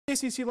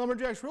ACC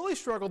Lumberjacks really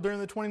struggled during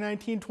the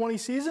 2019-20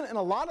 season, and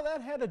a lot of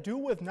that had to do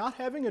with not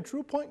having a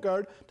true point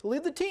guard to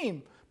lead the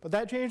team. But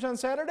that changed on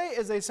Saturday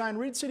as they signed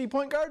Reed City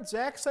point guard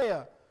Zach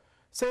Saya.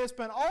 Saya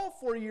spent all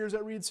 4 years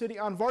at Reed City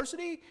on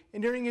varsity,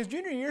 and during his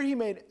junior year he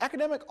made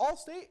academic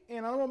All-State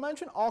and honorable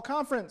mention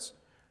All-Conference.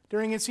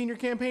 During his senior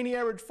campaign he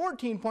averaged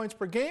 14 points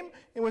per game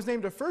and was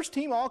named a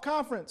first-team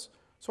All-Conference.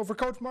 So for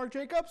Coach Mark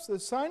Jacobs,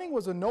 this signing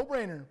was a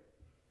no-brainer.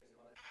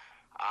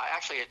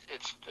 Actually,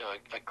 it's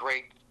a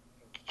great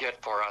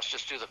get for us,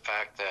 just due to the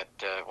fact that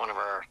one of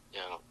our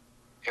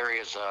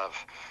areas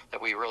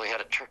that we really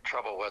had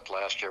trouble with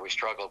last year, we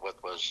struggled with,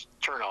 was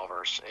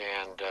turnovers.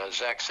 And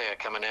Zach Saya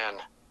coming in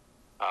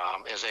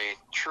is a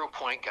true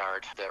point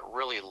guard that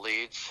really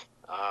leads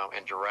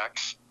and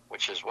directs,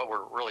 which is what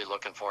we're really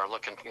looking for. I'm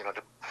looking,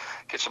 to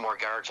get some more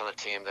guards on the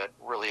team that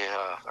really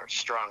are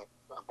strong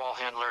ball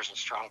handlers and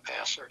strong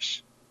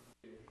passers.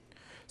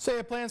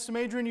 Saya plans to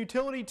major in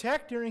utility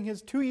tech during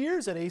his 2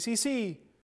 years at ACC.